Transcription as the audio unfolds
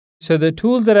So the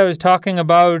tools that I was talking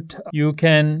about, you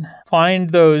can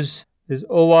find those is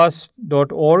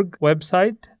OWASP.org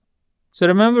website. So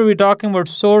remember, we're talking about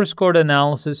source code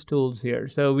analysis tools here.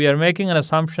 So we are making an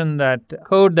assumption that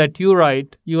code that you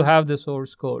write, you have the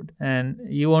source code, and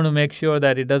you want to make sure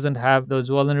that it doesn't have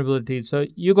those vulnerabilities. So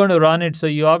you're going to run it. So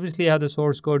you obviously have the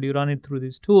source code, you run it through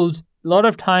these tools. A lot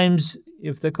of times,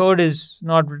 if the code is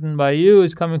not written by you,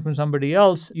 it's coming from somebody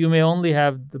else, you may only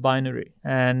have the binary.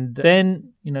 And then,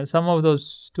 some of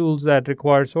those tools that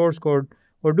require source code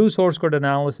or do source code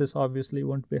analysis obviously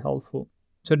won't be helpful.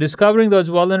 So discovering those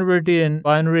vulnerability in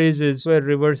binaries is where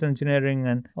reverse engineering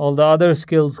and all the other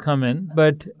skills come in.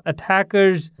 But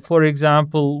attackers, for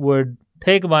example, would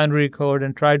take binary code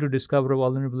and try to discover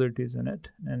vulnerabilities in it.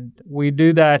 And we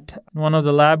do that. One of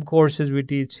the lab courses we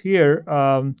teach here,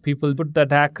 people put the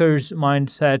attacker's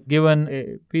mindset. Given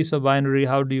a piece of binary,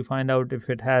 how do you find out if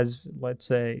it has, let's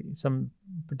say, some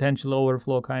potential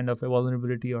overflow kind of a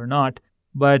vulnerability or not?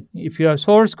 But if you have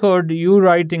source code, you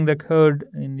writing the code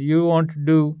and you want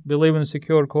to believe in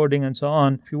secure coding and so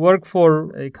on, if you work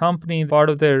for a company, part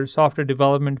of their software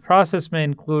development process may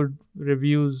include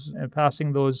reviews and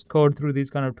passing those code through these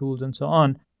kind of tools and so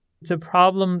on. It's a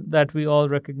problem that we all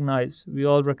recognize. We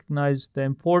all recognize the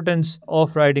importance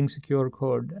of writing secure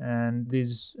code, and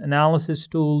these analysis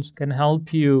tools can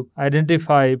help you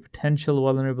identify potential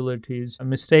vulnerabilities,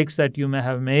 mistakes that you may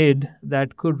have made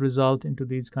that could result into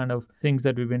these kind of things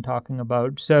that we've been talking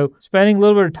about. So spending a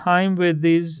little bit of time with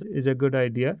these is a good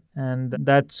idea, and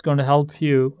that's going to help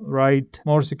you write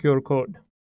more secure code.